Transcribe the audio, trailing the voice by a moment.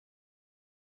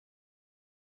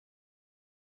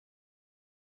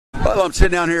Well, I'm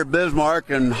sitting down here at Bismarck,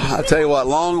 and I tell you what,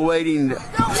 long waiting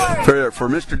for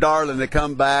Mr. Darland to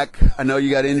come back. I know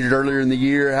you got injured earlier in the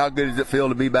year. How good does it feel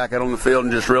to be back out on the field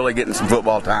and just really getting some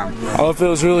football time? Oh, it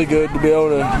feels really good to be able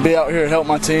to be out here and help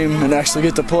my team and actually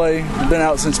get to play. I've been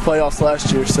out since playoffs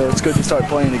last year, so it's good to start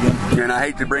playing again. And I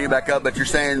hate to bring it back up, but you're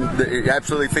saying that you're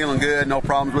absolutely feeling good, no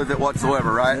problems with it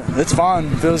whatsoever, right? Yeah, it's fine.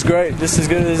 It feels great, just as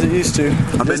good as it used to.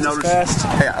 I've been noticing. Fast.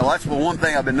 Yeah, well, that's one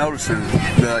thing I've been noticing.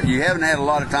 You haven't had a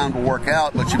lot of time to work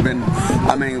out, but you've been.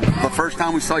 I mean, the first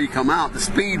time we saw you come out, the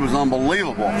speed was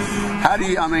unbelievable. How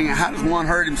does one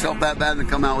hurt himself that bad and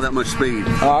come out with that much speed?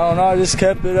 I don't know. I just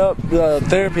kept it up.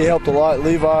 Therapy helped a lot.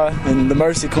 Levi and the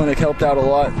Mercy Clinic helped out a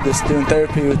lot. Just doing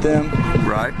therapy with them.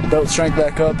 Right. Built strength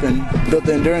back up and built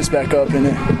the endurance back up in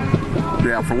it.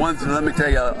 Yeah, for one thing, let me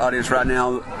tell you, audience, right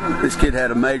now, this kid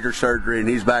had a major surgery, and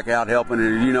he's back out helping.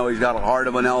 And you know, he's got a heart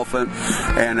of an elephant,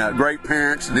 and great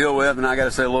parents to deal with. And I got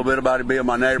to say a little bit about him being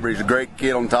my neighbor. He's a great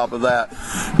kid. On top of that,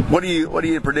 what are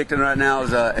you predicting right now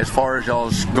as far as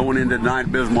y'all's going into tonight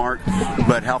at Bismarck?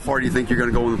 But how far do you think you're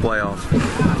going to go in the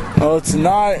playoffs? Well,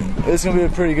 tonight it's going to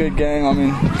be a pretty good game. I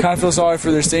mean, kind of feel sorry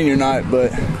for their senior night,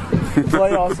 but.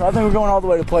 Playoffs. I think we're going all the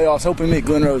way to playoffs. Hoping we meet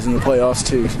Glen Rose in the playoffs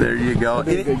too. There you go. It'll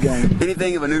be a good game.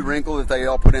 Anything of a new wrinkle that they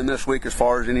all put in this week as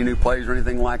far as any new plays or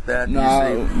anything like that?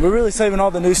 No, we're really saving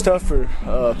all the new stuff for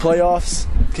playoffs.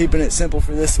 Keeping it simple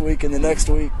for this week and the next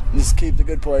week. Just keep the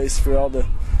good plays for all the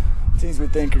teams we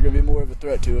think are going to be more of a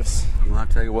threat to us. Well, I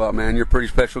tell you what, man, you're a pretty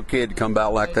special kid to come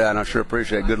out like that, and I sure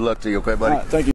appreciate it. Good luck to you, okay, buddy? All right, thank you.